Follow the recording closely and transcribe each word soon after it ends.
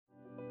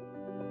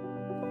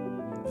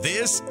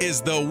This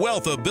is the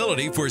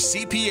Wealthability for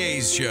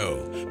CPAs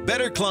show.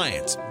 Better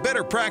clients,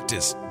 better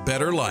practice,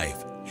 better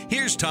life.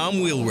 Here's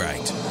Tom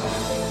Wheelwright.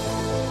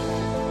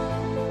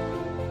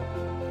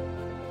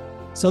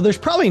 So there's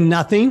probably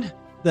nothing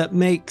that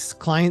makes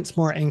clients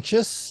more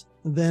anxious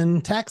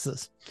than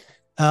taxes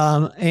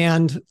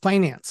and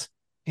finance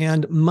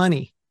and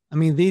money. I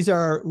mean, these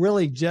are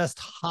really just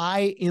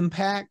high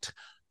impact,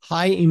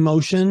 high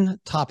emotion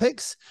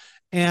topics.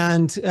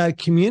 And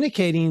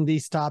communicating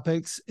these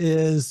topics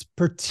is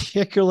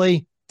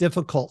particularly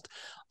difficult.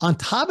 On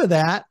top of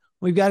that,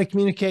 we've got to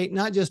communicate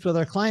not just with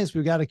our clients,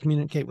 we've got to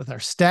communicate with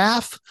our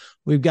staff.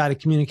 We've got to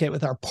communicate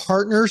with our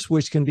partners,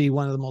 which can be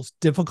one of the most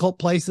difficult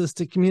places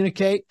to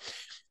communicate.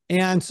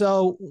 And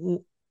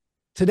so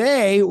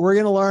today we're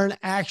going to learn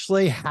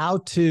actually how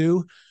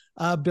to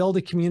build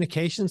a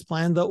communications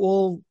plan that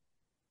will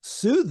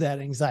soothe that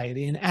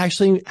anxiety and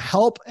actually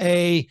help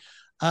a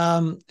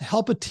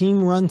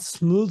team run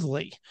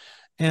smoothly.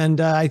 And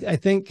I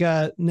think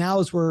now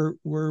as we're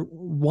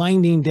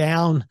winding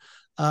down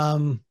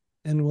and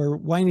we're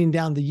winding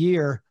down the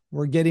year,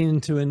 we're getting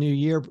into a new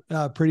year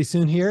pretty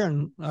soon here,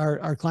 and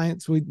our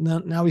clients,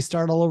 now we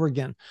start all over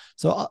again.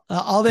 So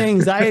all the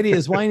anxiety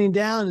is winding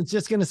down. It's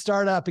just going to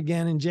start up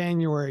again in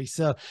January.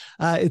 So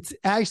it's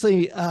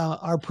actually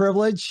our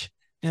privilege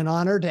and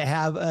honor to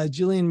have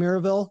Julian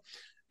Mirivel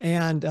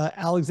and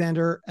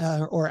Alexander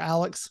or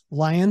Alex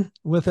Lyon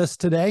with us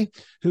today,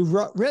 who've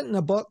written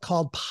a book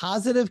called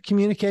Positive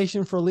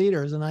Communication for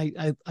Leaders. And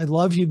I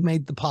love you've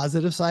made the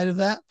positive side of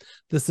that.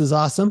 This is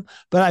awesome.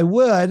 But I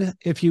would,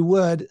 if you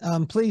would,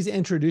 please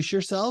introduce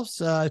yourselves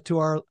to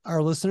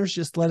our listeners.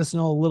 Just let us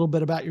know a little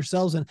bit about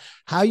yourselves and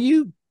how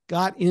you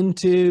got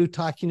into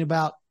talking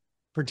about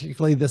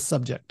particularly this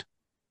subject.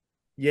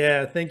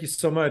 Yeah, thank you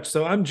so much.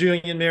 So I'm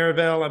Julian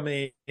Mirivel. I'm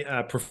a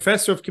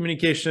professor of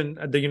communication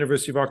at the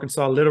University of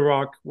Arkansas, Little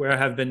Rock, where I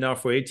have been now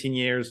for 18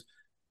 years.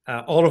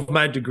 All of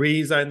my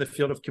degrees are in the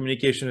field of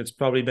communication. It's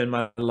probably been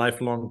my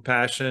lifelong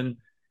passion.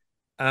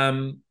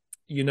 I'm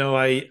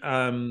originally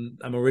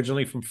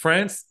from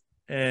France,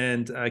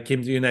 and I came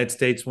to the United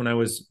States when I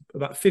was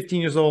about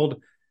 15 years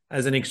old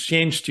as an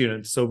exchange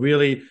student. So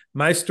really,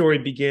 my story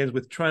begins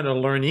with trying to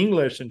learn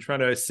English and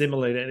trying to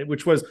assimilate it,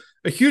 which was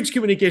a huge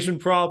communication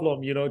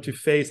problem, to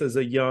face as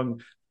a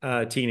young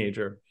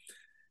teenager.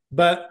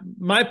 But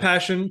my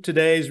passion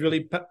today is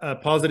really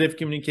positive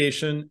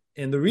communication.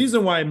 And the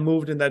reason why I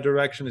moved in that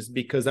direction is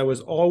because I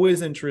was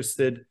always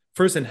interested,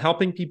 first, in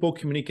helping people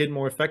communicate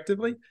more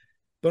effectively,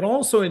 but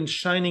also in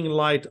shining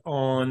light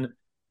on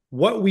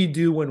what we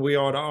do when we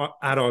are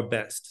at our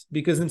best.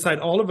 Because inside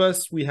all of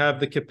us, we have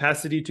the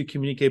capacity to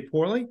communicate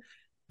poorly,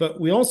 but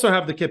we also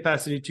have the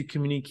capacity to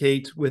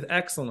communicate with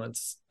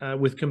excellence,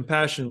 with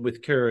compassion,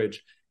 with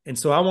courage. And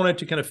so I wanted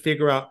to kind of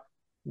figure out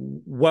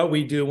what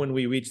we do when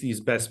we reach these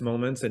best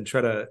moments and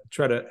try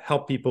to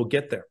help people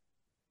get there.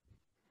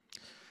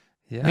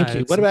 Yeah, thank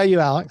you. What about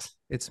you, Alex?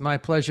 It's my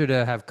pleasure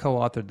to have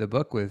co-authored the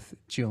book with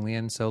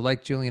Julian. So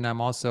like Julian,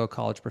 I'm also a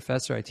college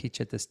professor. I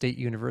teach at the State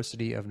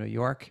University of New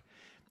York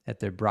at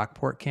their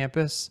Brockport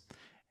campus.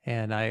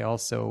 And I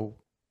also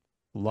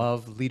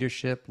love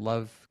leadership,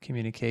 love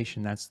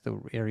communication. That's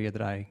the area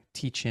that I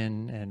teach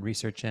in and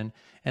research in.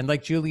 And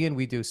like Julian,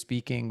 we do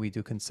speaking, we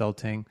do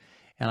consulting.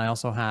 And I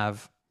also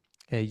have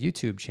a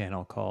YouTube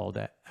channel called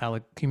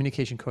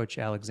Communication Coach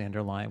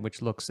Alexander Lyon,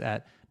 which looks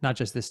at not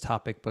just this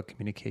topic, but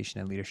communication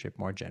and leadership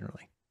more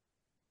generally.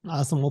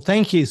 Awesome. Well,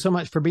 thank you so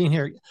much for being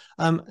here.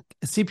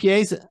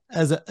 CPAs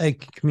as a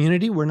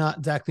community, we're not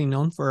exactly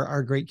known for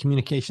our great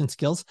communication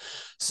skills.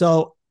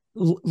 So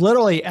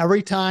literally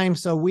every time,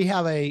 so we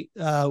have a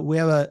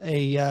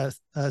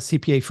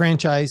CPA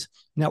franchise,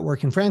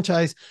 network and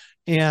franchise.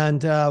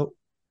 And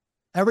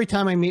every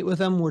time I meet with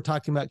them, we're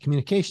talking about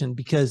communication,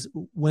 because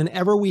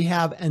whenever we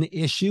have an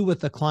issue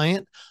with the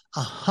client,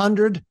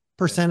 100%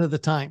 of the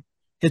time,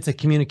 it's a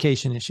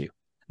communication issue,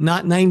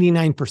 not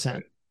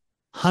 99%.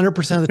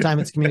 100% of the time,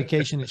 it's a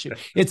communication issue.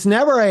 It's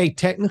never a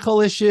technical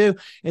issue.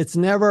 It's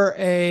never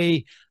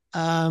a,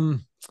 my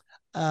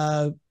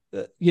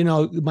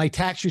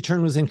tax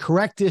return was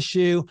incorrect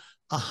issue.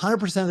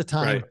 100% of the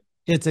time, right,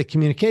 it's a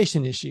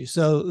communication issue.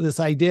 So this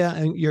idea,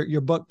 and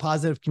your book,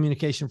 Positive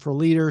Communication for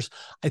Leaders,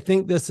 I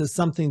think this is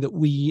something that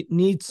we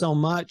need so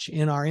much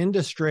in our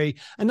industry,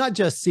 and not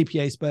just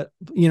CPAs, but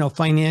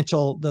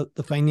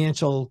the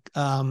financial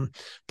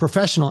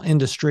professional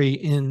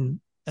industry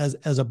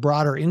as a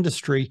broader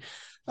industry.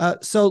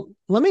 So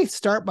let me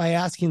start by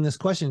asking this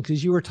question,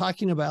 because you were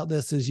talking about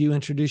this as you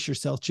introduce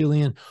yourself,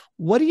 Julian.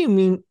 What do you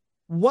mean?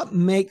 What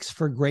makes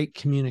for great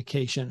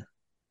communication?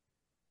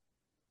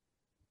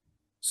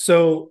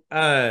 So,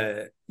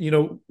 the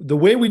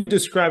way we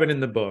describe it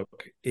in the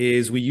book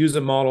is we use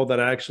a model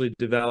that I actually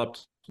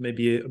developed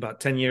maybe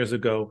about 10 years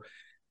ago.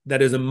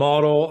 That is a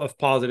model of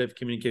positive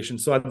communication.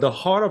 So at the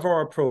heart of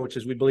our approach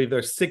is we believe there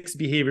are 6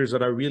 behaviors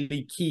that are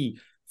really key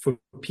for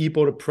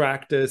people to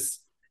practice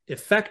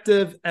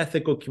effective,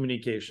 ethical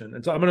communication.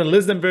 And so I'm going to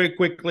list them very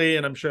quickly,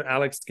 and I'm sure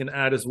Alex can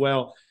add as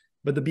well.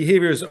 But the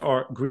behaviors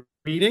are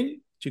greeting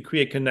to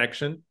create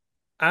connection,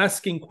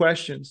 asking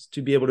questions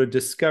to be able to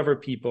discover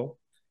people,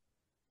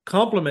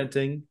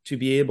 complementing to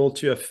be able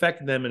to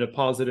affect them in a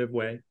positive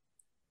way,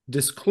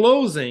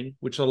 disclosing,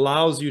 which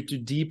allows you to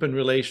deepen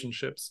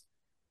relationships,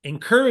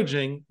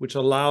 encouraging, which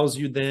allows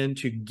you then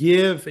to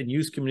give and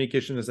use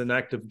communication as an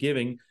act of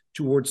giving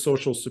towards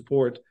social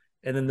support.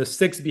 And then the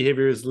sixth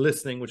behavior is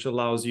listening, which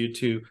allows you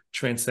to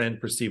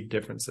transcend perceived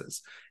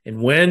differences.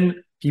 And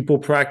when people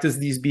practice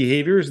these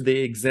behaviors, they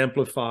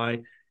exemplify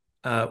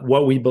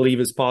what we believe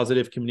is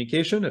positive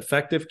communication,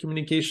 effective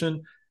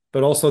communication,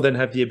 but also then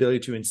have the ability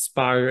to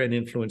inspire and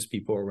influence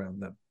people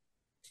around them.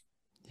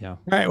 Yeah. All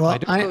right. Well,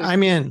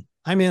 I'm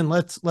in.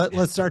 Let's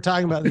start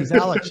talking about these.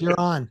 Alex, you're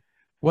on.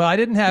 Well, I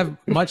didn't have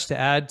much to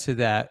add to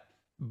that,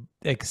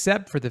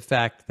 except for the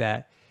fact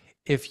that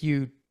if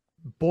you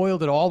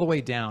boiled it all the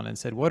way down and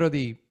said, what are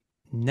the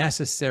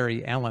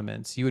necessary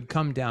elements, you would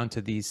come down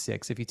to these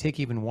six. If you take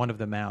even one of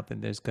them out,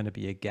 then there's going to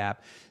be a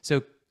gap.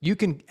 So you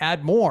can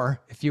add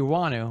more if you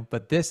want to,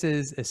 but this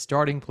is a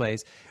starting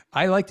place.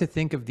 I like to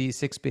think of these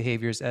six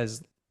behaviors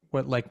as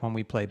what, like when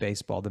we play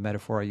baseball, the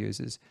metaphor I use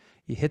is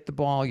you hit the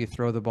ball, you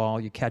throw the ball,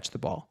 you catch the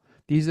ball.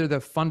 These are the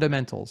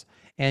fundamentals,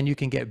 and you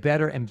can get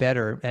better and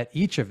better at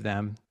each of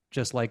them,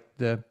 just like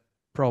the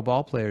pro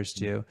ball players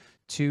do,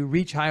 to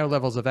reach higher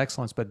levels of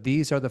excellence. But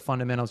these are the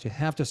fundamentals. You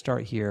have to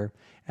start here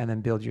and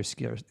then build your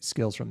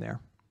skills from there.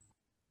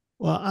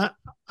 Well,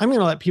 I'm going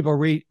to let people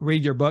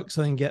read your book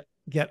so they can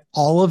get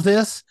all of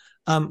this.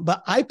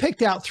 But I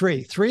picked out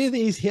three. Three of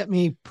these hit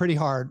me pretty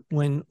hard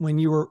when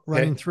you were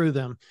running through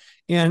them.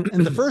 And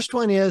the first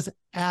one is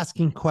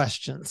asking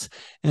questions.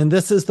 And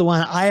this is the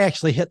one I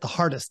actually hit the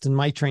hardest in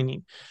my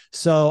training.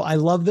 So I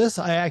love this.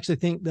 I actually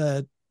think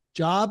the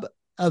job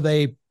of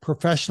a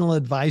professional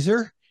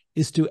advisor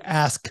is to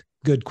ask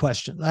good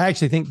questions. I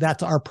actually think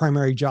that's our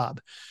primary job.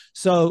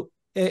 So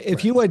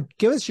if you would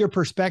give us your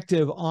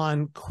perspective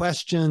on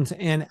questions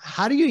and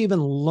how do you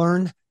even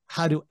learn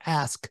how to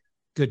ask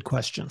good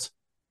questions?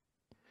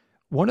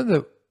 One of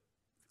the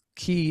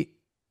key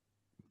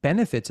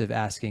benefits of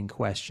asking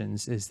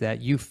questions is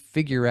that you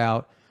figure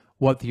out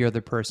what the other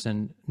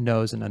person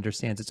knows and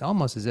understands. It's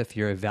almost as if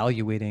you're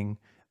evaluating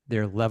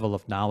their level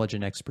of knowledge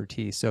and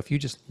expertise. So if you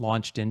just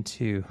launched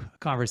into a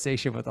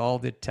conversation with all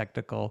the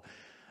technical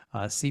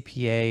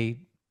CPA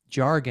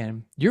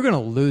jargon, you're going to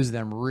lose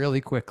them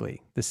really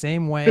quickly. The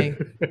same way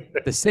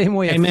a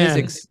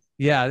physics,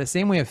 the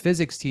same way a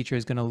physics teacher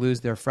is going to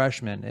lose their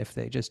freshmen if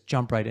they just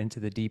jump right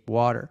into the deep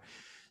water.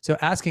 So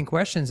asking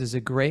questions is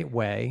a great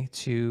way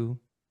to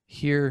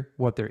hear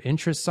what their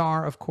interests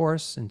are, of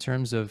course, in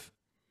terms of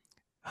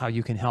how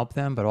you can help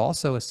them, but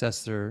also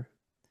assess their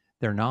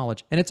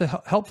knowledge. And it's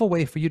a helpful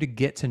way for you to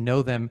get to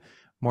know them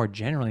more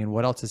generally and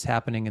what else is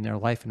happening in their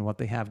life and what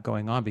they have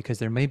going on, because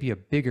there may be a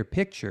bigger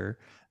picture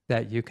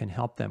that you can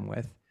help them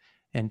with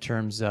in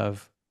terms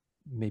of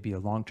maybe a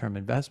long-term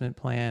investment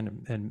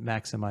plan and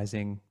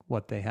maximizing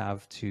what they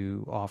have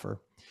to offer.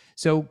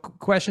 So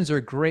questions are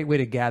a great way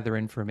to gather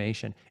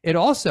information. It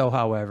also,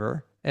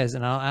 however,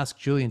 and I'll ask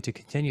Julian to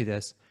continue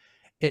this,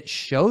 it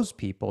shows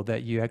people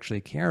that you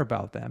actually care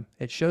about them.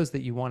 It shows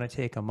that you want to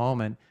take a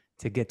moment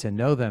to get to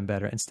know them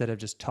better instead of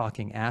just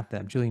talking at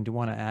them. Julian, do you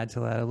want to add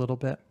to that a little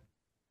bit?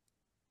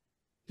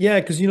 Yeah,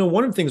 because,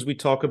 one of the things we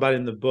talk about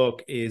in the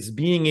book is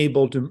being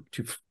able to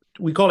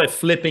we call it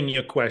flipping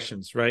your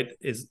questions, right?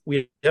 Is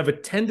we have a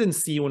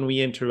tendency when we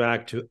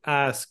interact to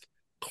ask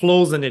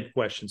close-ended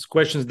questions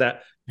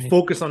that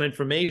focus on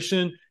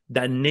information,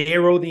 that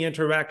narrow the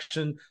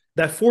interaction,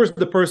 that force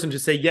the person to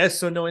say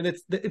yes or no. And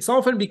it's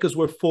often because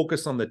we're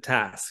focused on the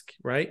task,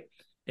 right?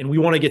 And we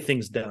want to get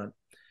things done.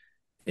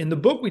 In the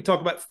book, we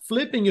talk about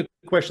flipping your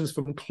questions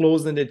from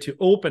closed-ended to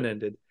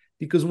open-ended,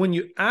 because when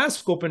you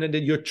ask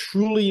open-ended, you're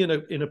truly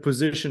in a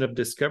position of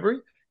discovery,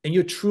 and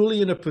you're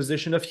truly in a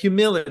position of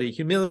humility.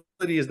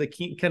 Humility is the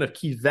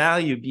key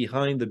value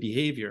behind the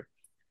behavior.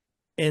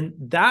 And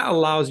that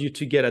allows you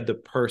to get at the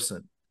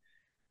person.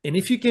 And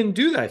if you can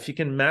do that, if you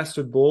can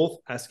master both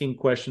asking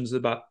questions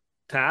about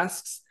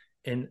tasks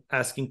and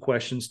asking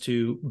questions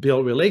to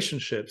build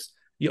relationships,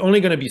 you're only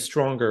going to be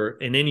stronger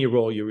in any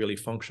role you really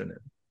function in.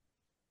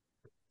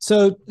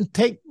 So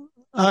take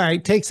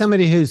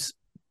somebody who's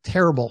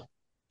terrible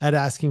at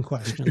asking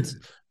questions.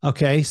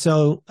 Okay.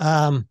 So,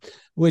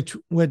 which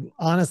would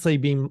honestly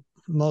be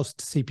most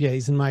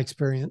CPAs in my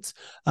experience.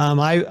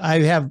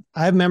 I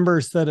have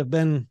members that have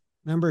been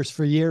members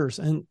for years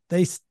and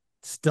they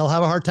still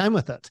have a hard time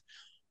with it.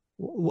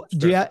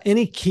 Do you have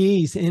any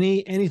keys,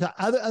 any thought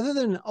other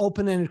than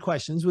open-ended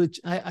questions, which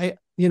I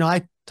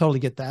totally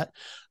get that.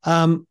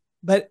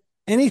 But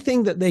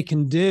anything that they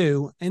can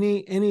do,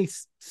 any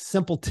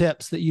simple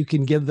tips that you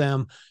can give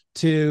them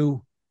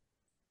to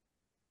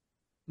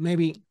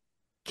maybe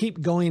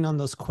keep going on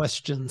those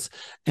questions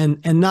and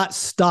not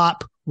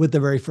stop with the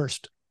very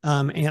first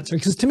answer.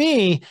 Because to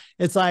me,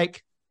 it's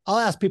like, I'll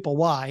ask people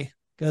why,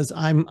 because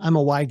I'm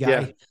a why guy.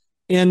 Yeah.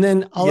 And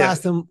then I'll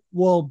ask them,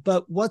 well,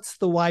 but what's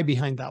the why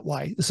behind that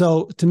why?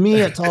 So to me,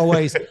 it's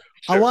always,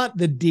 I want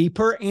the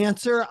deeper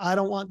answer. I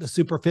don't want the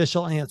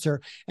superficial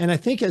answer. And I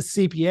think as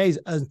CPAs,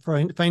 as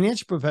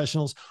financial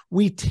professionals,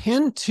 we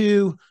tend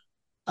to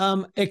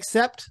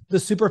accept the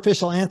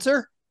superficial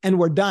answer and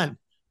we're done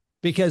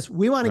because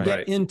we want to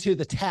get into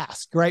the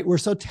task, right? We're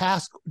so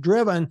task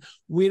driven.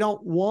 We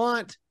don't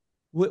want,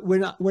 we're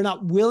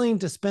not willing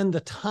to spend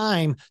the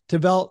time to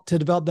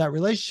develop that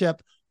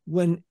relationship,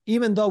 when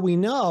even though we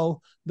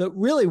know that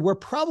really we're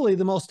probably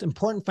the most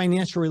important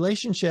financial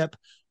relationship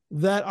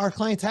that our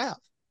clients have.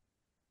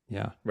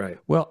 Yeah. Right.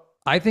 Well,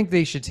 I think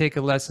they should take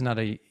a lesson out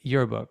of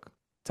your book,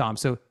 Tom.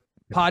 So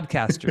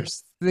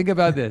podcasters, think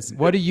about this.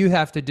 What do you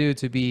have to do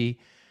to be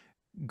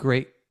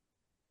great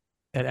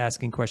at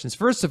asking questions?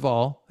 First of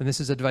all, and this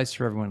is advice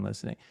for everyone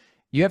listening,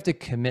 you have to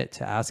commit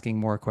to asking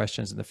more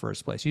questions in the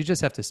first place. You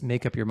just have to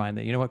make up your mind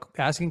that, you know what,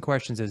 asking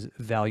questions is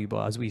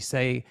valuable. As we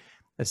say,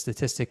 a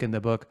statistic in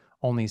the book,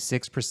 only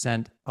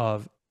 6%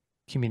 of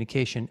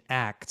communication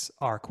acts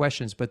are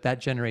questions, but that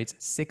generates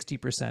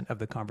 60% of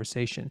the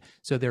conversation.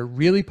 So they're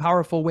really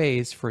powerful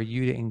ways for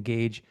you to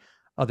engage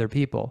other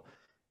people.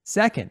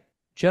 Second,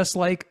 just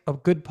like a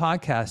good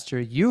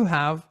podcaster, you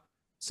have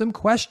some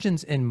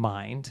questions in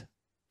mind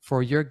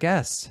for your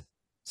guests,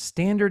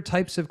 standard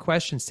types of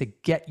questions to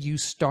get you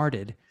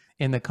started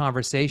in the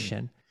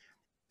conversation.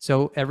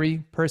 So every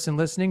person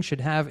listening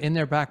should have in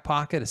their back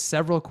pocket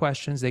several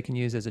questions they can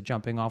use as a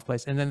jumping off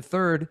place. And then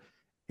third,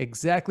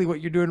 exactly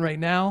what you're doing right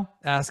now,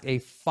 ask a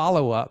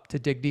follow-up to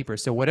dig deeper.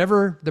 So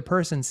whatever the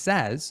person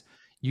says,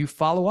 you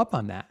follow up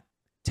on that.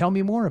 Tell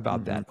me more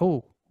about that.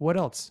 Oh, what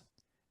else?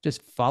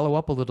 Just follow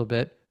up a little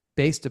bit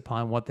based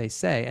upon what they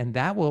say. And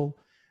that will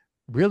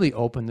really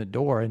open the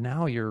door. And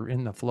now you're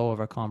in the flow of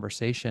a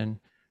conversation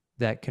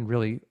that can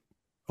really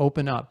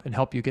open up and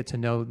help you get to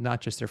know not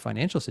just their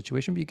financial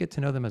situation, but you get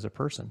to know them as a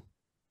person.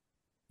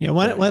 Yeah.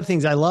 One of the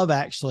things I love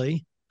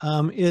actually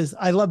is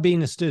I love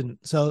being a student.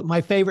 So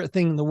my favorite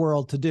thing in the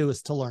world to do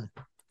is to learn.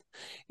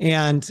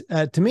 And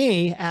to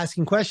me,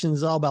 asking questions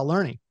is all about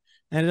learning.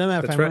 And it doesn't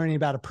matter if I'm learning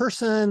about a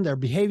person, their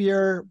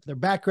behavior, their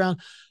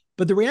background.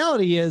 But the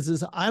reality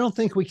is I don't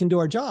think we can do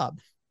our job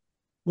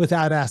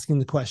without asking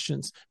the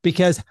questions,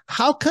 because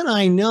how can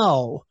I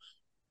know?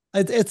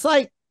 It's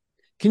like,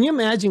 can you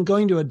imagine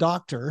going to a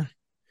doctor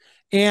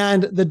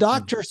and the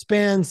doctor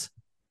spends,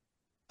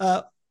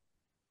 ask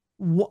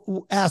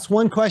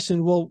one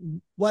question, well,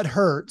 what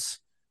hurts?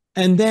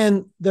 And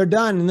then they're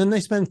done. And then they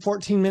spend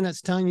 14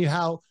 minutes telling you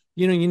how,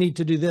 you know, you need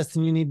to do this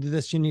and you need to do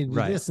this, you need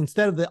to do this.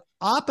 Instead of the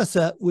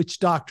opposite, which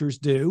doctors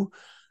do,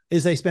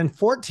 is they spend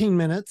 14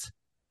 minutes,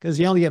 because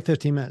you only get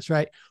 15 minutes,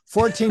 right?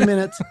 14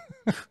 minutes,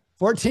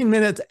 14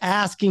 minutes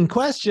asking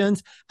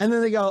questions. And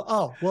then they go,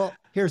 oh, well,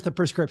 here's the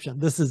prescription.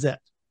 This is it.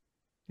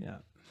 Yeah.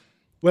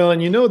 Well,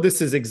 and you know,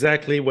 this is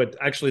exactly what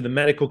actually the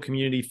medical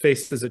community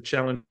faced as a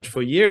challenge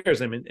for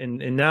years. I mean,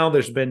 and now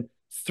there's been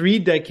 3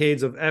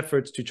 decades of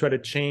efforts to try to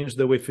change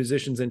the way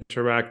physicians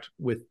interact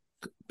with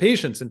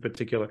patients in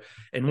particular.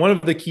 And one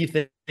of the key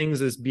things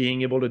is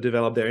being able to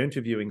develop their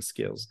interviewing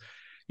skills.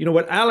 You know,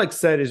 what Alex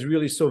said is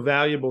really so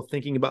valuable,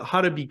 thinking about how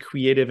to be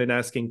creative in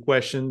asking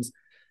questions.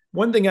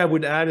 One thing I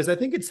would add is I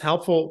think it's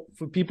helpful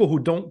for people who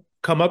don't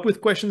come up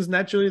with questions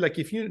naturally. Like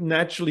if you're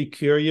naturally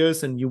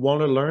curious and you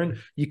want to learn,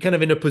 you're kind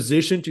of in a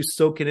position to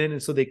soak it in,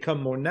 and so they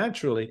come more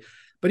naturally.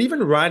 But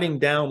even writing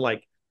down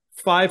like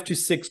 5 to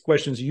 6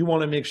 questions you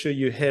want to make sure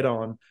you hit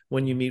on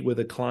when you meet with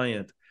a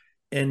client.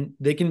 And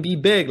they can be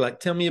big, like,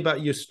 tell me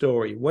about your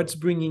story. What's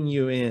bringing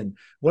you in?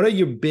 What are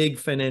your big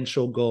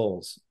financial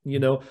goals? You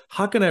know,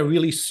 how can I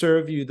really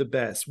serve you the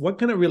best? What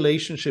kind of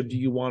relationship do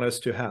you want us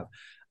to have?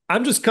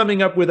 I'm just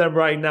coming up with them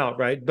right now,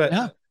 right?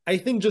 But I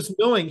think just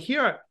knowing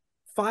here are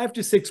 5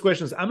 to 6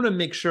 questions I'm going to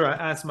make sure I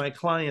ask my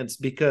clients,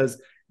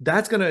 because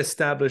that's going to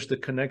establish the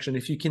connection.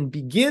 If you can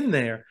begin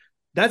there,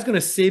 that's going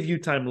to save you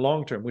time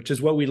long-term, which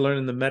is what we learn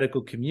in the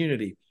medical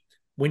community.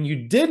 When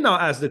you did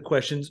not ask the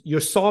questions,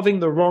 you're solving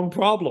the wrong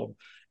problem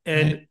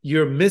and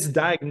you're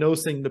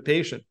misdiagnosing the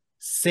patient.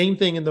 Same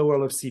thing in the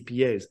world of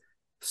CPAs.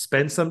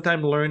 Spend some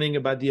time learning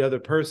about the other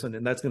person,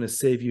 and that's going to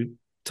save you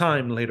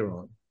time later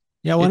on.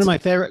 Yeah, one of my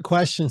favorite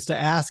questions to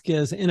ask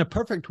is, in a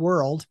perfect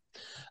world,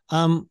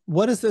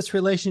 what does this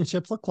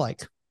relationship look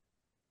like?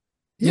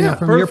 You know,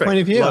 from your point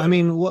of view. I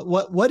mean,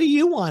 what do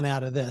you want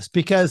out of this?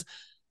 Because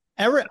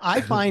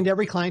I find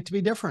every client to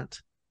be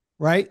different,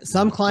 right?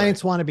 Some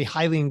clients want to be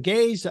highly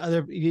engaged.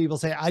 Other people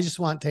say, I just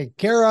want to take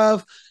care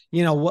of.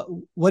 You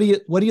know, what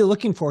are you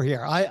looking for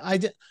here? I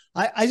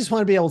just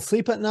want to be able to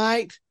sleep at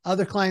night.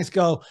 Other clients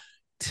go,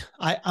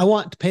 I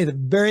want to pay the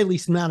very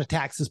least amount of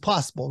taxes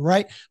possible,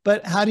 right?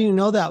 But how do you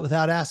know that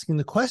without asking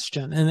the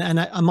question? And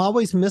I'm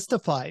always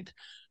mystified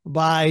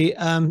by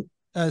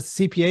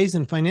CPAs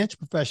and financial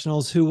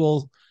professionals who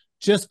will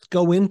just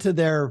go into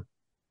their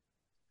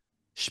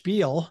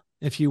spiel,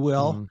 if you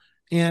will,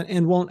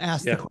 and won't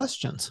ask the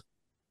questions.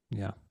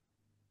 Yeah.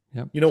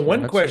 Yep. You know,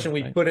 one question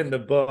we put in the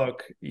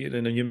book, you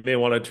know, you may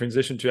want to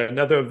transition to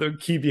another of the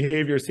key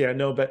behaviors here, I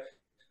know, but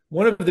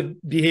one of the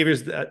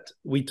behaviors that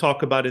we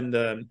talk about in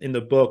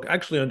the book,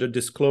 actually under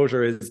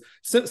disclosure, is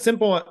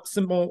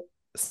simple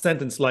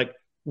sentence like,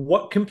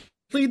 what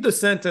complete the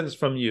sentence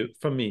from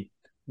me.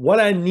 What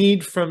I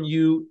need from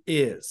you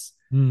is,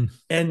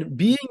 and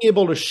being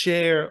able to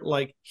share,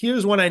 like,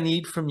 here's what I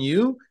need from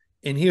you,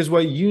 and here's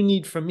what you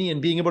need from me,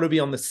 and being able to be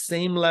on the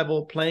same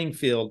level playing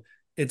field,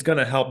 it's going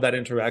to help that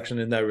interaction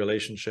in that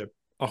relationship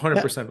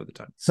 100% of the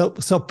time. So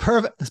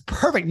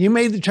perfect. You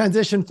made the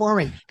transition for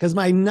me, because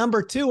my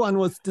number 2 one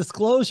was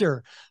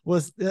disclosure,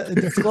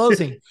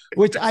 disclosing,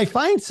 which I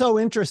find so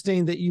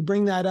interesting that you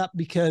bring that up,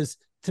 because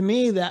to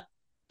me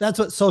that's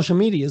what social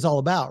media is all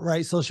about,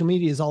 right? Social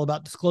media is all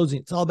about disclosing.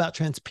 It's all about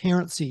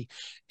transparency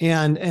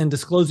and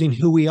disclosing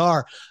who we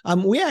are.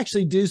 We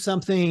actually do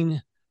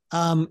something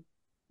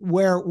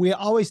where we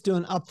always do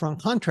an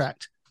upfront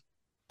contract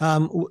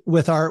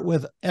with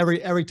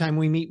every time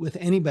we meet with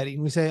anybody.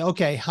 We say,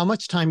 okay, how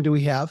much time do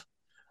we have?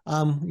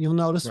 You'll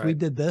notice we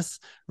did this,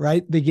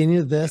 right? Beginning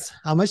of this,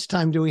 how much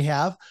time do we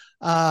have?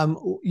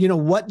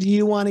 What do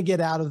you want to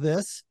get out of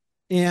this?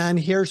 And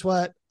here's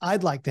what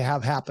I'd like to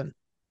have happen,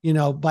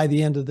 by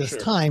the end of this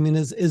time. And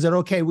is it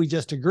okay? We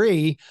just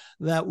agree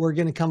that we're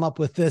going to come up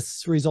with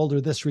this result or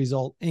this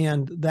result.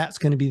 And that's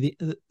going to be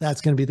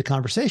the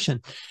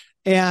conversation.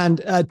 And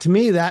to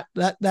me, that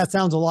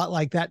sounds a lot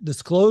like that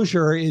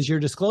disclosure is you're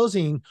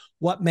disclosing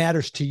what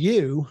matters to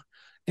you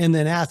and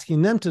then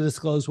asking them to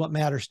disclose what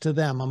matters to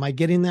them. Am I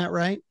getting that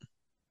right?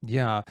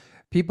 Yeah.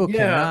 People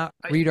cannot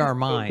read our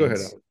minds. Go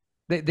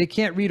ahead. They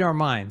can't read our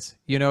minds.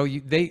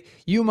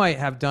 You might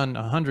have done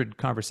 100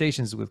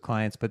 conversations with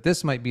clients, but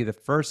this might be the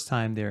first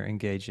time they're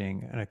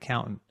engaging an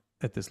accountant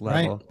at this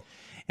level. Right.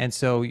 And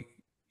so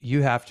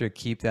you have to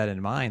keep that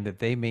in mind, that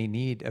they may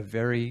need a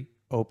very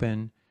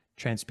open,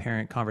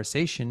 transparent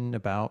conversation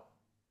about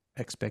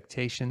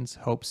expectations,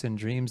 hopes, and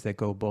dreams that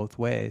go both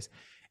ways.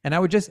 And I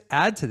would just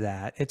add to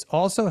that, it's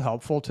also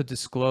helpful to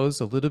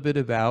disclose a little bit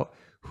about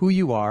who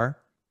you are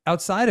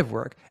outside of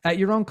work at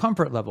your own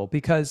comfort level,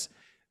 because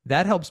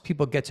that helps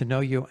people get to know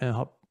you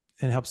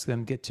and helps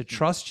them get to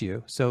trust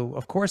you. So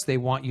of course they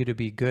want you to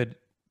be good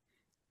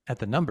at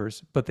the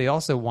numbers, but they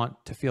also want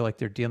to feel like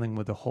they're dealing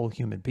with a whole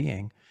human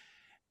being.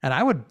 And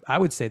I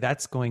would say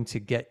that's going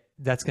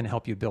to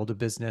help you build a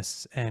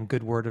business and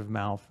good word of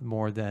mouth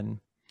more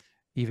than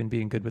even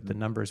being good with the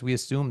numbers. We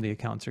assume the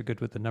accountants are good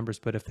with the numbers,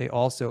 but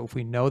if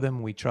we know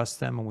them, we trust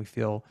them, and we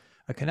feel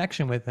a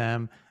connection with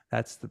them,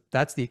 that's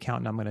the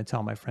accountant I'm going to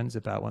tell my friends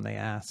about when they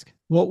ask.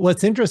 Well,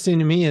 what's interesting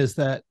to me is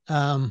that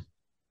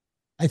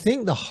I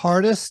think the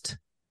hardest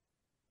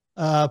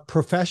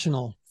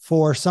professional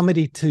for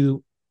somebody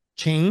to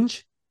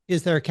change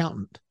is their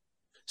accountant.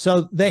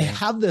 So they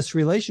have this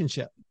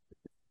relationship.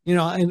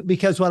 And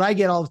because what I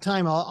get all the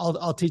time,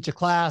 I'll teach a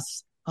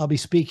class, I'll be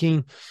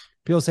speaking.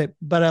 People say,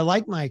 but I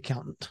like my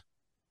accountant.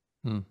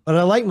 But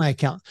I like my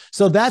accountant.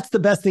 So that's the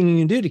best thing you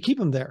can do to keep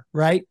them there,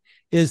 right?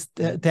 Is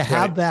to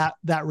have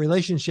that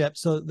relationship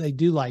so they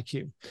do like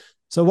you.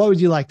 So what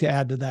would you like to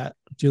add to that,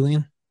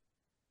 Julian?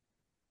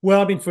 Well,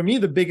 I mean, for me,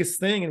 the biggest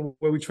thing and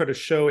what we try to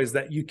show is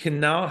that you can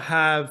now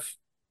have,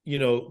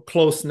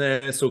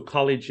 closeness or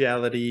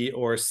collegiality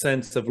or a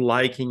sense of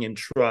liking and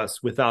trust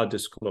without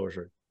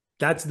disclosure.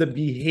 That's the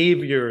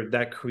behavior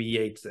that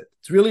creates it.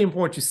 It's really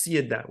important to see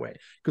it that way,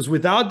 because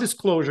without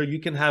disclosure, you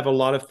can have a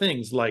lot of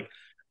things like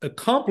a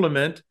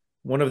compliment.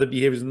 One of the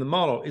behaviors in the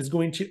model is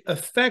going to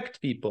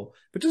affect people.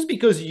 But just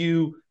because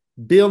you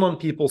build on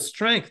people's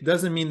strength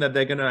doesn't mean that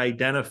they're going to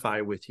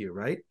identify with you,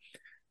 right?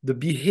 The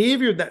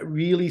behavior that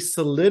really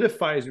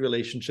solidifies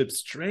relationships,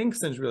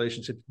 strengthens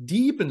relationship,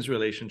 deepens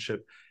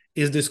relationship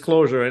is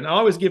disclosure. And I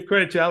always give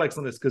credit to Alex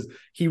on this, because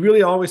he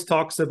really always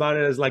talks about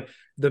it as like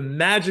the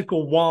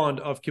magical wand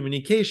of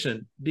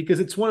communication, because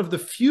it's one of the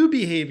few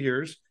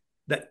behaviors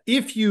that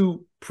if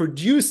you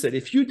produce it,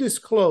 if you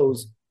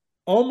disclose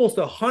almost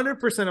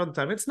 100% of the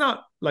time, it's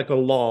not like a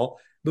law,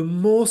 but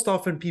most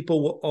often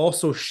people will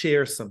also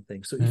share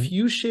something. So if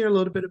you share a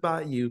little bit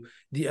about you,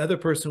 the other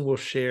person will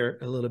share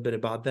a little bit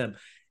about them.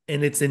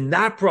 And it's in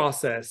that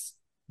process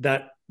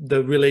that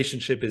the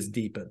relationship is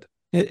deepened.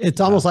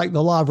 It's almost like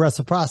the law of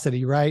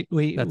reciprocity, right?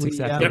 That's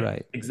exactly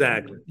right.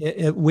 Exactly.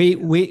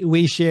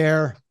 We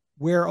share,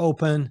 we're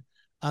open.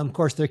 Of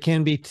course, there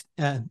can be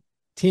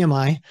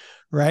TMI,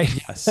 right?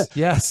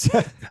 Yes.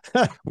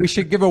 We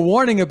should give a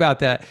warning about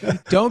that.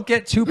 Don't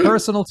get too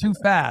personal too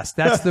fast.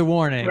 That's the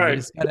warning. Right. You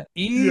just got to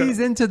ease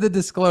into the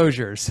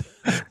disclosures.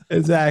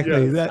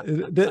 Exactly.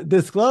 That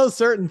disclose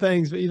certain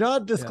things, but you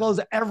don't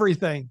disclose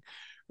everything,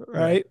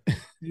 right?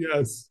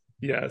 Yes.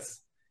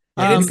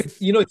 You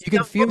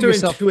can feel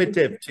yourself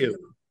intuitive too.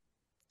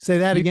 Say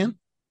that again.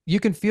 You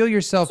can feel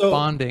yourself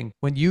bonding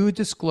when you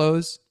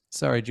disclose.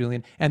 Sorry,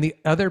 Julian. And the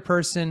other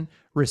person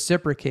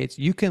reciprocates.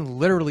 You can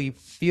literally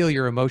feel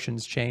your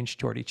emotions change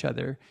toward each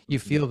other. You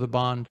feel the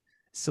bond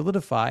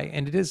solidify,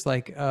 and it is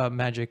like a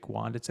magic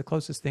wand. It's the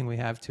closest thing we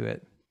have to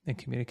it in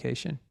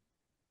communication.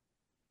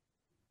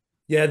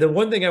 Yeah, the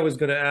one thing I was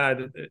going to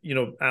add,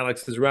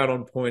 Alex is right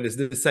on point, is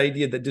this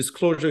idea that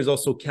disclosure is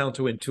also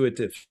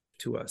counterintuitive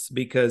to us,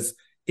 because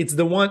it's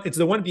the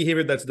one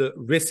behavior that's the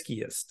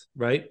riskiest,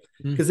 right?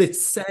 Because it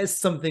says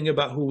something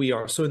about who we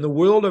are. So in the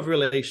world of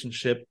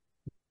relationship,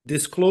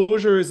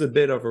 disclosure is a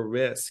bit of a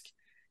risk,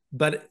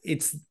 but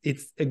it's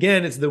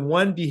the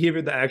one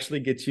behavior that actually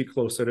gets you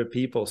closer to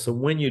people. So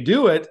when you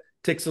do it,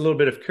 takes a little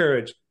bit of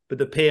courage, but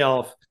the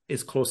payoff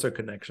is closer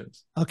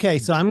connections. Okay,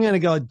 so I'm going to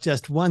go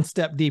just one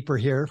step deeper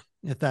here,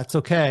 if that's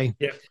okay.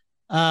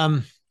 Yeah.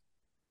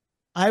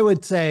 I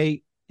would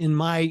say, in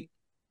my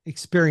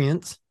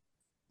experience,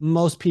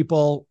 most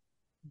people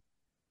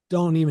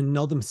don't even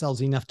know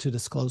themselves enough to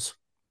disclose.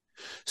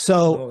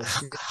 So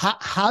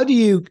how do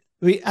you,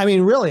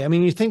 really,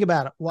 you think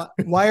about it.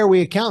 Why are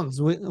we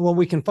accountants?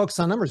 We can focus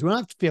on numbers. We don't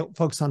have to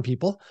focus on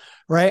people,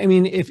 right? I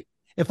mean,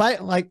 if I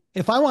liked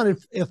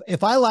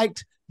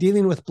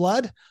dealing with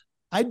blood,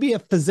 I'd be a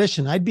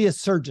physician. I'd be a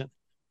surgeon,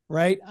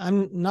 right?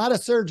 I'm not a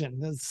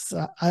surgeon.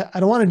 I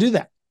don't want to do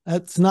that.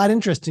 That's not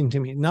interesting to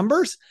me.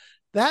 Numbers,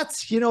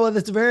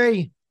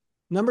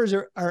 numbers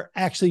are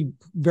actually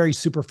very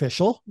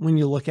superficial when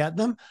you look at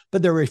them,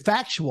 but they're very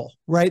factual,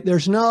 right?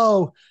 There's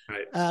no,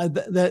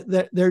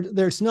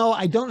 there's no,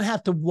 I don't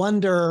have to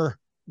wonder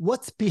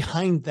what's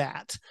behind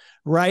that,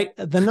 right?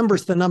 The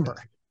number's the number,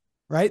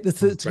 right?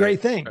 It's a great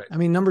thing. Right. I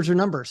mean, numbers are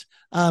numbers.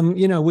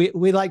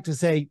 We like to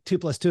say 2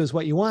 + 2 is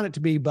what you want it to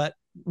be, but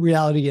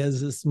reality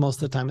is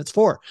most of the time it's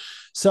 4.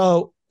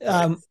 So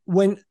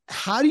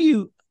how do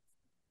you,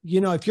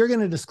 if you're going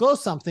to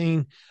disclose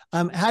something,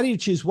 how do you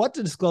choose what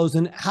to disclose?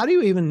 And how do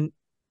you even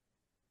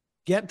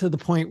get to the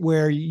point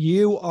where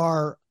you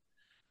are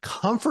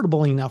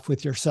comfortable enough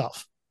with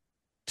yourself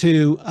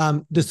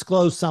to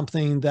disclose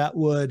something that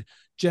would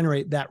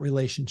generate that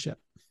relationship?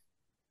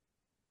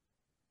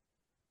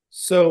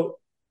 So,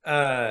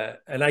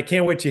 and I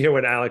can't wait to hear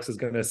what Alex is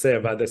going to say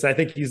about this. I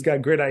think he's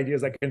got great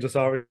ideas. I can just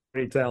already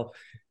tell.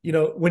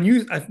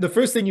 The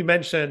first thing you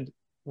mentioned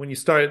when you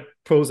started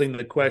posing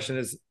the question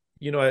is,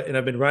 and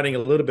I've been writing a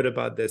little bit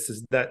about this,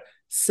 is that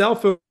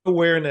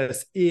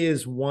self-awareness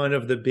is one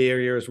of the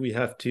barriers we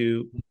have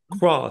to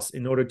cross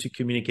in order to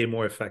communicate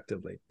more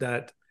effectively.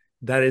 That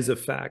is a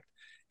fact.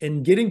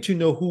 And getting to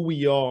know who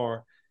we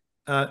are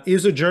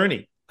is a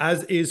journey,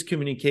 as is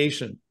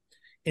communication.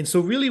 And so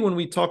really, when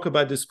we talk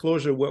about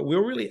disclosure, what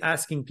we're really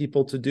asking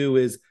people to do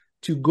is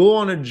to go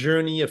on a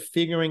journey of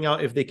figuring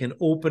out if they can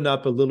open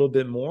up a little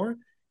bit more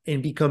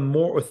and become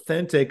more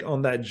authentic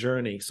on that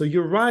journey. So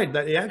you're right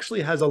that it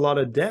actually has a lot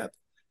of depth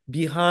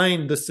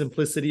behind the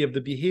simplicity of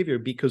the behavior,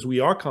 because we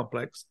are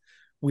complex.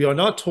 We are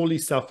not totally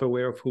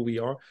self-aware of who we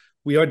are.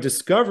 We are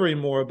discovering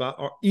more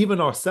about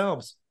even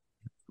ourselves.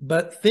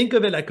 But think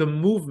of it like a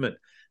movement.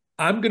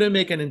 I'm going to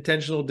make an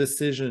intentional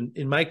decision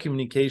in my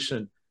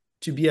communication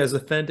to be as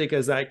authentic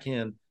as I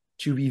can,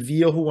 to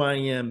reveal who I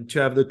am, to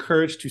have the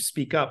courage to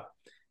speak up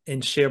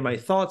and share my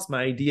thoughts,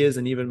 my ideas,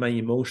 and even my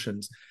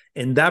emotions.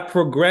 And that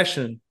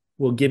progression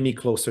will get me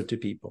closer to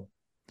people.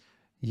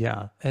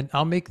 Yeah. And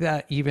I'll make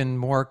that even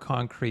more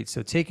concrete.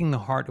 So taking the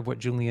heart of what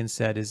Julian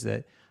said is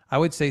that I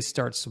would say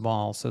start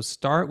small. So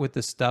start with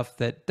the stuff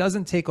that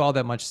doesn't take all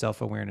that much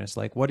self-awareness.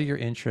 Like, what are your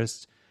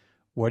interests?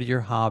 What are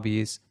your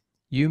hobbies?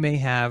 You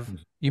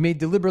may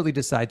deliberately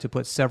decide to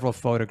put several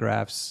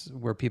photographs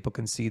where people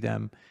can see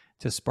them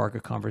to spark a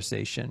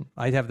conversation.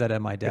 I'd have that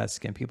at my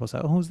desk and people say,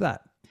 oh, who's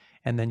that?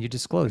 And then you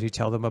disclose, you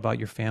tell them about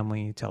your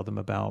family, you tell them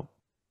about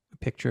a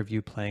picture of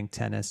you playing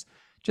tennis.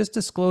 Just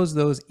disclose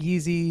those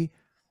easy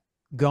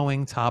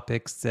going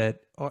topics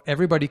that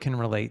everybody can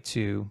relate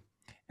to.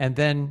 And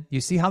then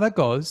you see how that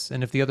goes.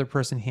 And if the other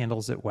person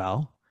handles it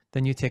well,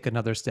 then you take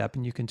another step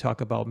and you can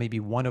talk about maybe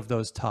one of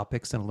those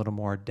topics in a little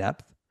more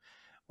depth,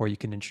 or you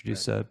can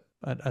introduce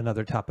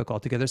another topic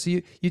altogether. So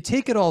you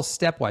take it all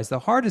stepwise. The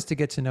hard is to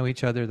get to know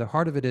each other. The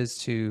heart of it is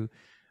to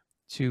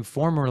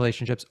form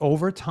relationships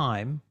over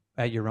time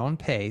at your own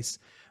pace,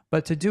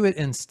 but to do it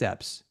in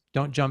steps.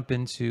 Don't jump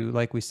into,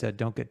 like we said,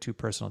 don't get too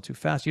personal too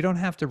fast. You don't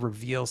have to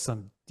reveal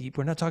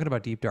we're not talking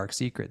about deep, dark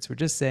secrets. We're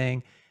just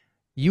saying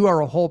you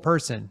are a whole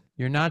person.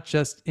 You're not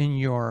just in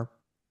your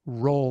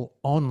role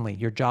only,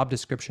 your job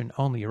description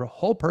only. You're a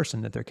whole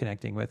person that they're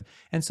connecting with.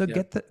 And so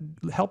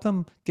help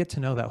them get to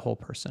know that whole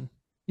person.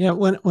 Yeah.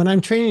 When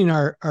I'm training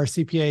our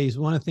CPAs,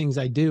 one of the things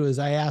I do is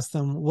I ask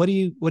them, what do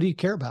you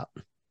care about?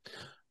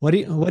 What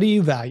do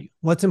you value?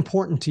 What's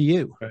important to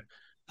you? Right.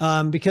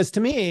 Because to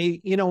me,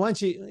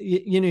 once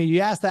you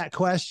ask that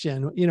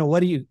question,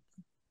 what do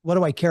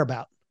I care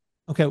about?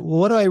 Okay. Well,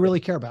 what do I really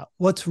care about?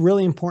 What's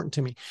really important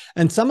to me?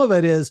 And some of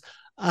it is,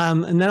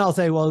 and then I'll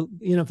say, well,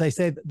 if they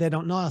say they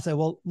don't know, I'll say,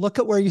 well, look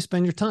at where you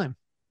spend your time,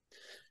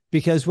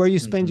 because where you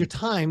spend your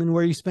time and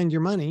where you spend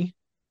your money,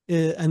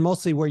 and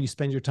mostly where you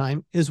spend your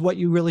time, is what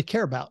you really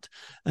care about.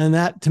 And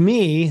that, to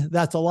me,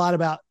 that's a lot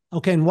about,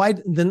 okay. And why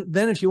then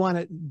if you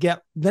want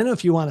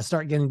to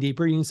start getting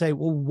deeper, you can say,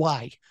 well,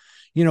 why?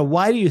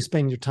 Why do you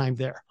spend your time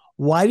there?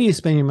 Why do you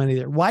spend your money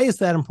there? Why is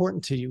that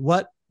important to you?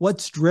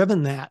 What's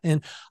driven that?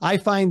 And I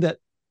find that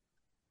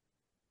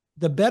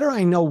the better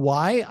I know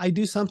why I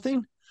do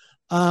something,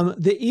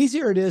 the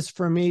easier it is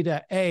for me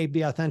to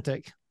be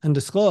authentic and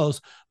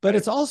disclose, but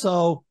it's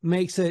also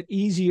makes it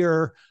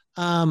easier,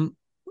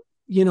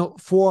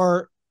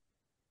 for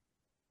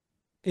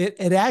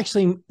it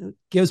actually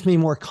gives me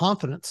more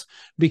confidence,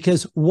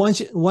 because once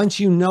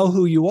you know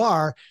who you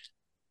are,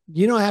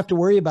 you don't have to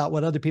worry about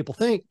what other people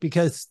think,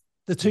 because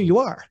that's who you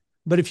are.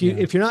 But if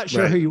you're not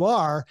sure who you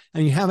are,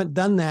 and you haven't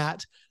done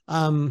that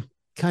kind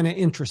of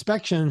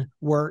introspection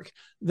work,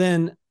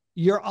 then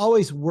you're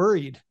always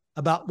worried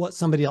about what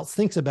somebody else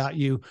thinks about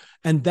you.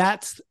 And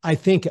that's, I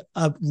think,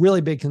 a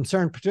really big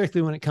concern,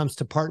 particularly when it comes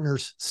to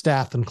partners,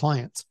 staff, and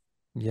clients.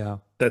 Yeah,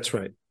 that's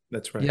right.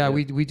 That's right. Yeah,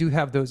 we do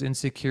have those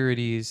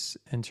insecurities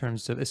in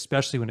terms of,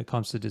 especially when it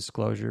comes to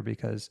disclosure,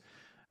 because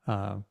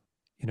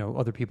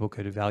other people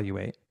could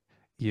evaluate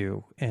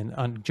you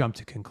and jump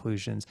to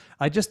conclusions.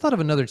 I just thought of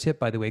another tip,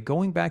 by the way,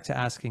 going back to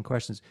asking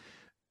questions.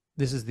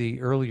 This is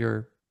the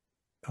earlier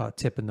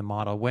tip in the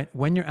model.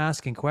 When you're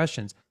asking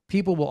questions,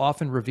 people will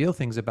often reveal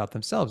things about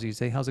themselves. You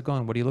say, "How's it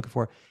going? What are you looking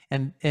for?"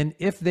 And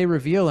if they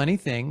reveal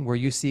anything where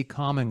you see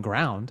common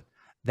ground,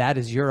 that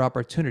is your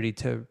opportunity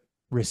to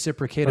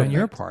reciprocate on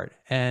your part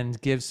and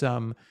give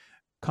some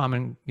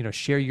common,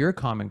 share your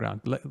common ground,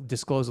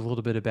 disclose a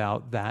little bit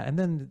about that. And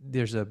then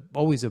there's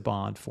always a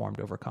bond formed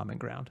over common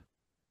ground.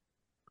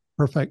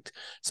 Perfect.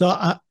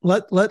 So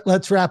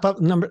let's wrap up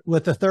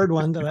with the third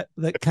one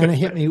that kind of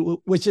hit me,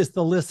 which is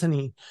the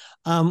listening,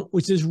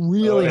 which is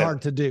really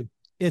hard to do.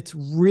 It's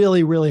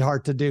really, really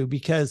hard to do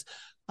because,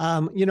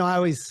 I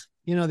always,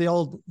 the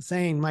old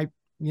saying,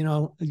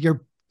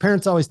 your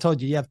parents always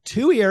told you have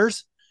 2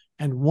 ears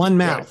and 1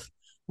 mouth.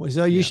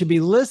 So you should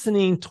be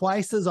listening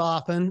twice as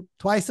often,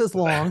 twice as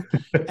long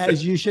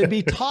as you should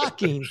be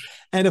talking.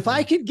 And if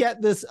I could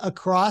get this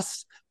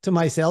across to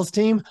my sales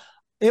team,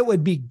 it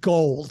would be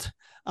gold.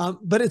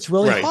 But it's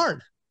really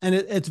hard. And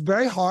it's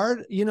very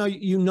hard. You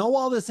know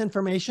all this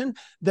information.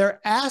 They're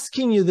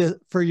asking you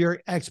for your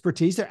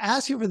expertise. They're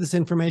asking for this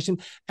information.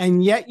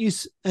 And yet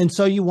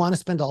so you want to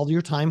spend all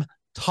your time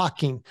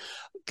talking.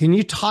 Can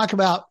you talk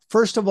about,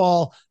 first of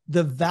all,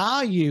 the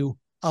value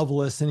of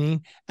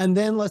listening, and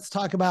then let's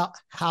talk about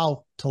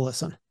how to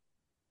listen?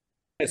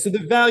 So the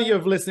value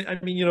of listening,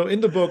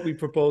 in the book, we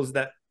propose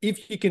that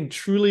if you can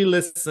truly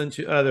listen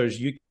to others,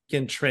 you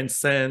can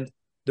transcend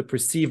the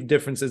perceived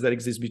differences that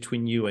exist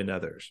between you and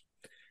others.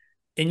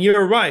 And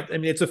you're right.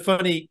 It's a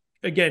funny,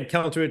 again,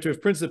 counterintuitive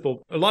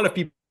principle. A lot of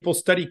people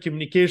study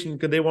communication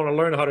because they want to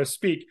learn how to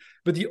speak,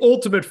 but the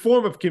ultimate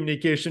form of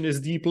communication is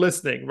deep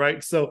listening,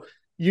 right? So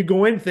you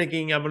go in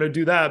thinking, I'm going to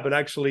do that, but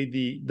actually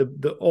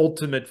the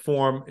ultimate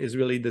form is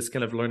really this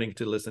kind of learning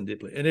to listen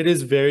deeply. And it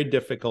is very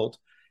difficult.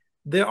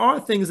 There are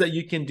things that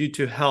you can do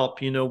to help.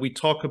 We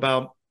talk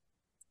about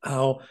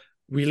how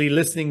really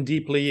listening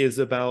deeply is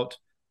about,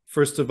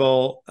 first of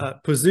all,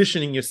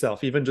 positioning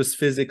yourself, even just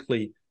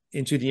physically,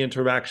 into the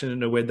interaction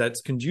in a way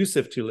that's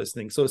conducive to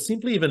listening. So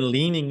simply even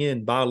leaning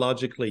in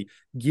biologically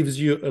gives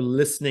you a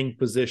listening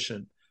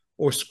position,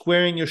 or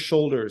squaring your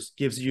shoulders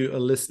gives you a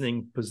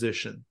listening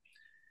position.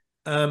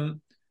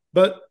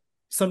 But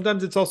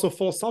sometimes it's also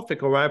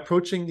philosophical, right?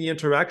 Approaching the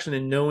interaction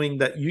and knowing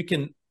that you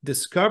can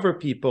discover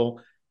people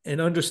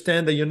and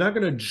understand that you're not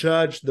going to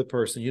judge the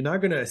person. You're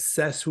not going to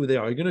assess who they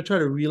are. You're going to try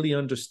to really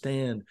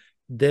understand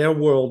their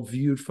world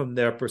viewed from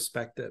their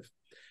perspective.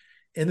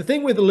 And the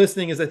thing with the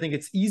listening is, I think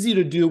it's easy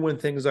to do when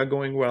things are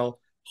going well.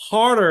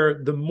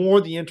 Harder, the more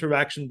the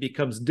interaction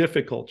becomes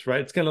difficult, right?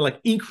 It's kind of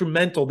like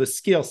incremental. The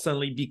scale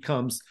suddenly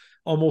becomes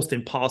almost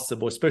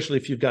impossible, especially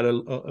if you've got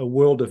a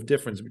world of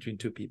difference between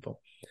two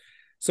people.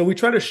 So we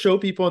try to show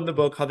people in the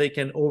book how they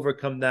can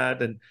overcome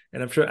that. And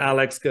I'm sure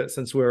Alex,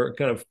 since we're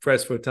kind of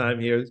pressed for time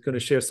here, is going to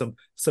share some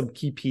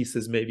key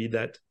pieces maybe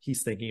that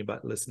he's thinking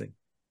about listening.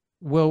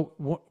 Well,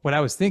 what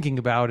I was thinking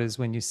about is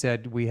when you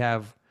said we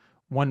have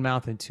 1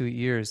 mouth and 2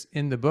 ears.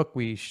 In the book,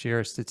 we share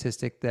a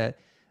statistic that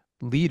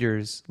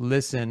leaders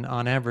listen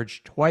on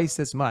average twice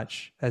as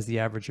much as the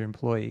average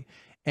employee.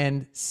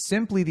 And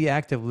simply the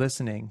act of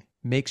listening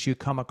makes you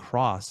come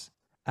across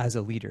as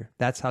a leader.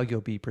 That's how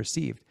you'll be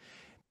perceived.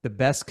 The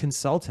best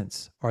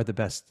consultants are the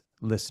best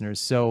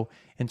listeners. So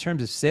in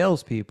terms of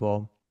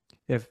salespeople,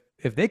 if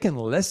they can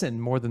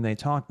listen more than they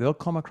talk, they'll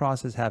come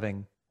across as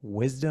having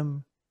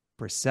wisdom,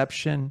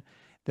 perception.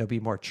 They'll be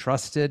more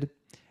trusted.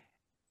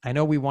 I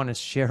know we want to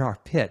share our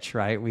pitch,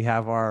 right? We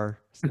have our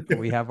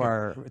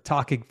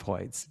talking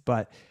points,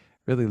 but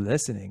really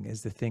listening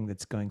is the thing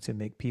that's going to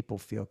make people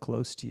feel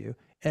close to you.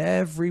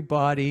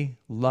 Everybody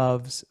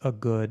loves a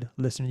good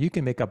listener. You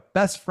can make a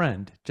best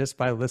friend just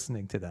by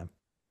listening to them.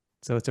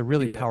 So it's a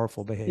really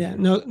powerful behavior.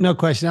 Yeah, no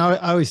question. I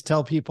always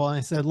tell people,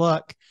 I said,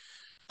 look,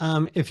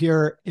 if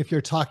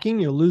you're talking,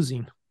 you're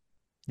losing.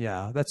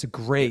 Yeah, that's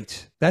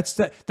great. That's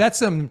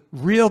some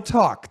real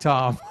talk,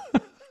 Tom.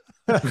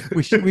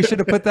 we should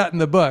have put that in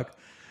the book.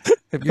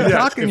 If you're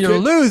talking, you're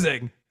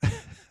losing.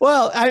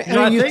 Well,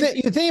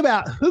 you think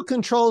about who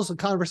controls the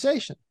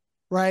conversation,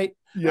 right?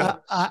 Yeah.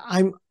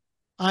 I'm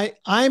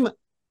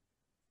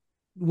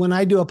when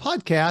I do a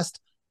podcast,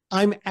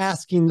 I'm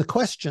asking the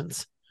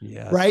questions.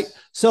 Yes. Right.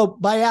 So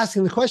by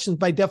asking the questions,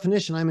 by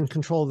definition, I'm in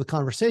control of the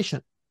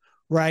conversation.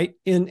 Right.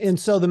 And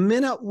so the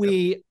minute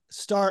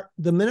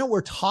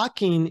we're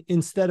talking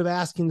instead of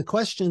asking the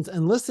questions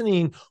and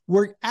listening,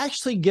 we're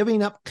actually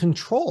giving up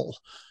control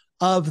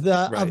of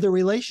the Right. of the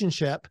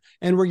relationship,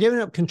 and we're giving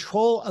up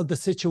control of the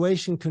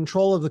situation,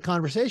 control of the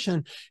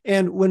conversation.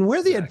 And when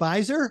we're the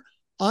advisor,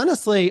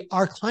 honestly,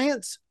 our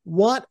clients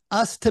want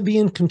us to be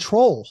in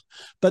control,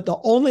 but the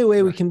only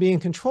way we can be in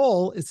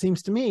control, it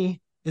seems to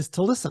me, is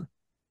to listen.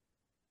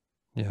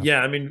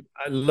 Yeah, I mean,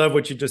 I love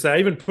what you just said. I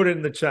even put it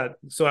in the chat,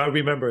 so I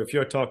remember, if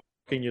you're talking,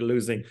 you're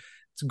losing.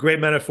 It's a great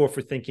metaphor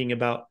for thinking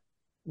about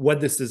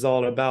what this is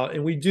all about.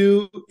 And we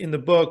do in the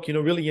book,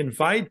 really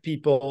invite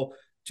people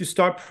to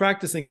start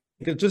practicing,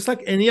 because just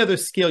like any other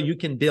skill, you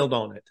can build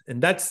on it.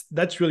 And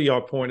that's really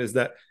our point, is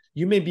that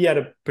you may be at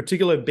a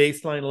particular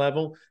baseline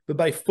level, but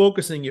by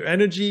focusing your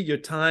energy, your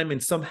time,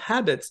 and some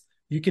habits,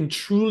 you can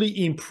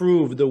truly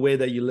improve the way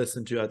that you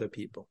listen to other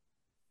people.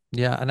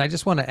 Yeah. And I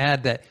just want to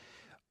add that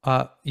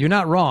you're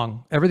not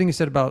wrong. Everything you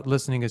said about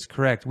listening is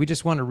correct. We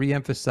just want to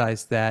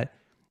reemphasize that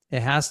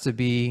it has to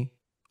be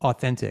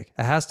authentic.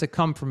 It has to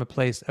come from a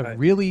place of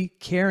really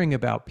caring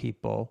about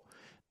people,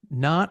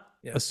 not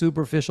a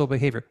superficial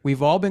behavior.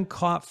 We've all been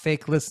caught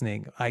fake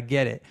listening. I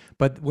get it.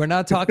 But we're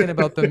not talking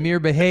about the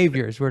mere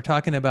behaviors. We're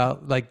talking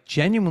about like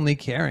genuinely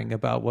caring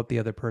about what the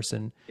other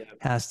person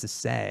has to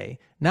say,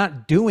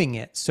 not doing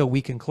it so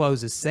we can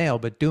close a sale,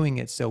 but doing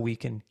it so we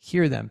can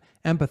hear them,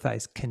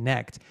 empathize,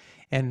 connect.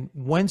 And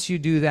once you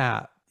do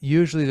that,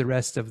 usually the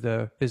rest of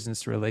the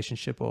business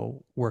relationship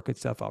will work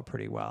itself out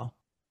pretty well.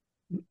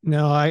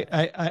 No,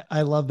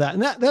 I love that.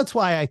 And that's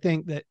why I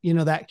think that,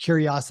 that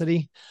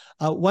curiosity,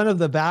 one of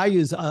the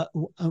values,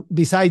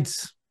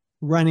 besides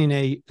running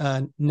a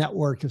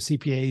network of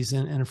CPAs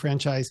and a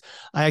franchise,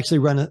 I actually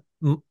run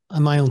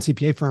my own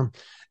CPA firm,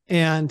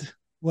 and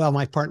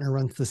my partner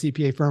runs the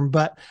CPA firm,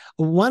 but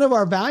one of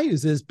our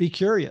values is be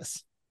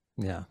curious.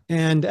 Yeah.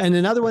 And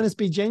another one is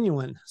be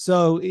genuine.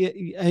 So,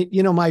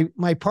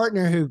 my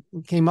partner who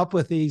came up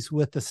with these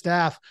with the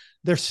staff,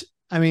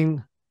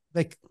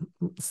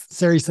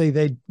 seriously,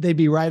 they'd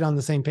be right on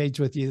the same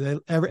page with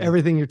you.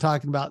 Everything you're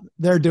talking about,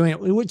 they're doing it,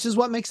 which is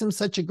what makes them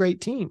such a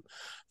great team,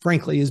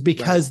 frankly, is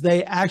because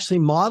they actually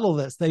model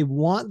this. They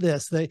want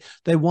this.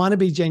 They want to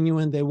be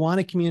genuine. They want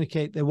to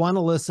communicate. They want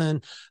to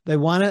listen. They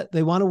want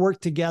to work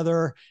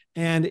together.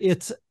 And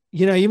it's,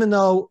 even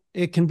though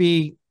it can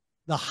be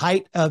the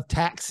height of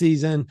tax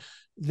season,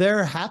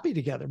 they're happy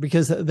together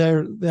because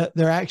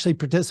they're actually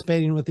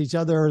participating with each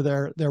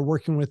other. They're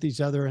working with each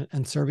other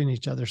and serving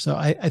each other. So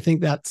I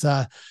think that's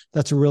a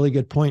really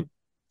good point.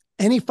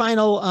 Any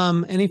final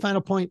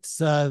points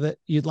that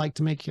you'd like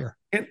to make here?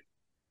 And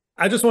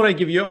I just want to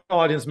give your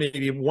audience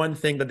maybe one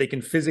thing that they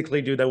can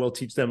physically do that will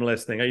teach them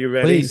listening. Are you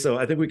ready? Please. So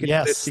I think we can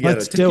do this together.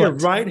 Let's Take do your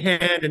it. right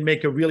hand and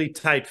make a really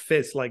tight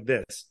fist like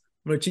this.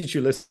 I'm going to teach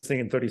you listening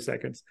in 30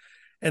 seconds.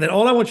 And then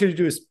all I want you to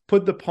do is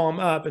put the palm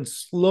up and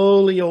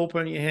slowly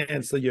open your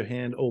hand so your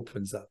hand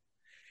opens up.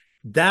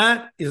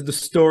 That is the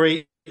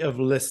story of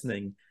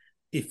listening.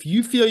 If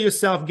you feel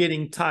yourself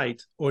getting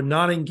tight or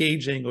not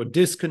engaging or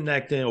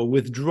disconnecting or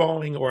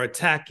withdrawing or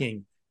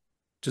attacking,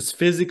 just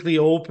physically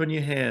open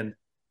your hand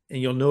and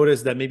you'll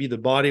notice that maybe the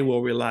body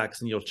will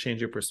relax and you'll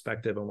change your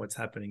perspective on what's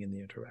happening in the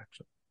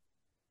interaction.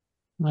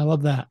 I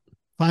love that.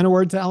 Final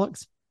words,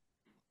 Alex?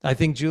 I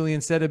think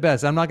Julian said it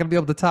best. I'm not going to be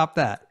able to top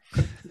that.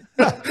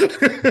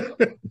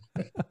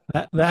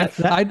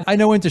 I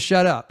know when to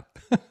shut up.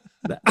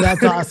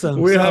 That's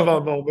awesome. We have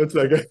our moments,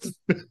 I guess.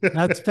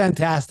 That's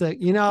fantastic.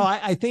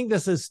 I think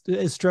this is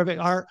terrific.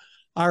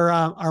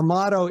 Our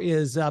motto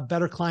is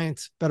better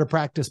clients, better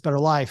practice, better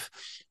life.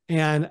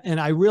 And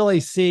I really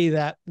see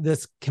that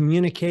this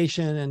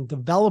communication and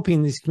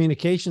developing these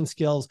communication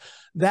skills,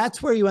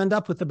 that's where you end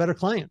up with the better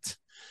clients.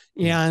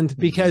 And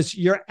because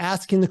you're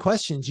asking the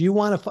questions you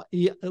want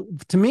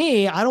to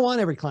me, I don't want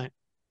every client.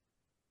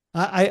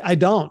 I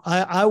don't.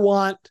 I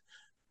want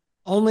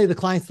only the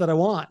clients that I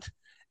want.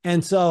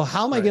 And so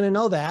how am I going to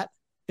know that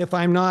if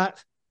I'm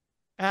not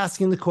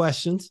asking the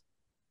questions,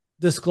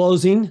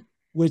 disclosing,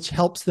 which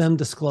helps them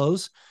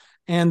disclose,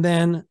 and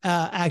then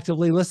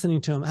actively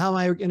listening to them? How am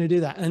I going to do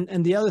that?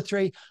 And the other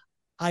three,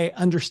 I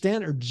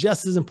understand, are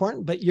just as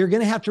important, but you're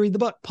going to have to read the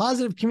book,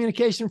 Positive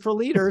Communication for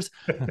Leaders,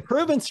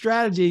 Proven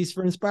Strategies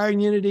for Inspiring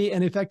Unity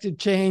and Effecting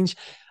Change.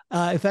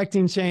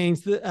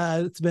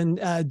 It's been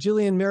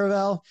Julian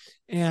Miravel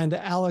and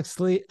Alex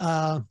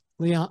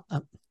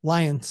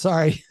Lyon.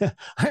 Sorry.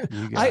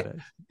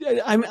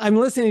 I'm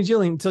listening to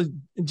Julian. So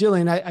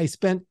Julian, I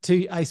spent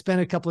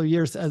a couple of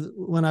years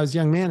when I was a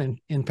young man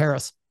in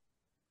Paris.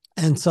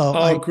 And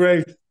so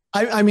great.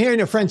 I'm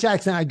hearing a French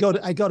accent. I go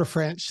to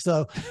French,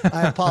 so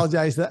I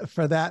apologize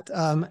for that,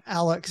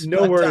 Alex.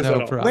 No worries no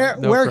at all.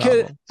 problem. Where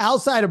could,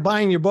 outside of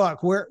buying your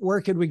book,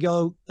 where could we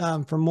go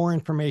for more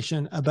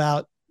information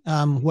about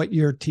what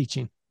you're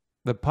teaching?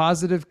 The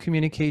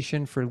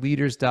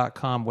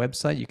positivecommunicationforleaders.com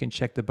website. You can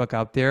check the book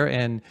out there,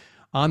 and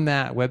on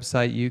that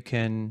website you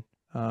can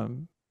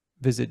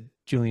visit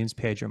Julian's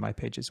page or my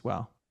page as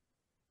well.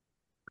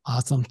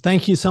 Awesome.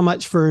 Thank you so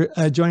much for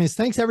joining us.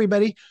 Thanks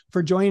everybody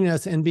for joining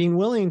us and being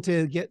willing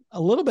to get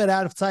a little bit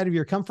outside of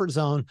your comfort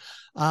zone.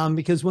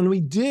 Because when we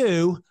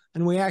do,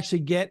 and we actually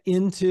get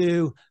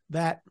into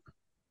that,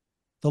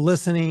 the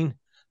listening,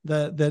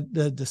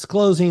 the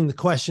disclosing, the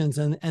questions,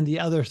 and the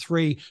other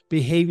three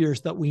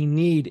behaviors that we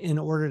need in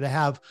order to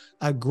have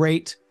a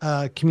great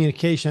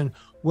communication,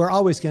 we're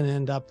always going to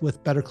end up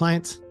with better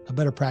clients, a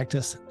better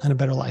practice, and a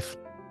better life.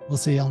 We'll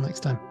see y'all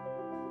next time.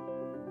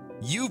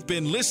 You've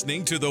been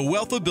listening to the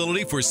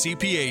Wealthability for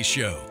CPAs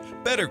show.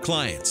 Better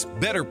clients,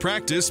 better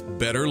practice,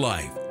 better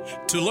life.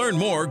 To learn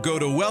more, go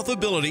to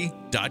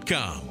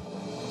wealthability.com.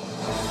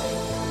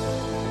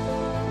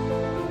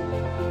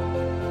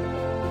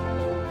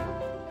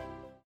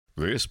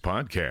 This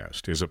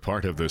podcast is a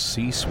part of the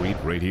C-Suite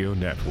Radio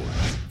Network.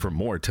 For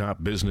more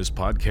top business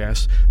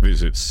podcasts,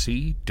 visit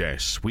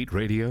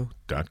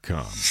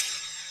c-suiteradio.com.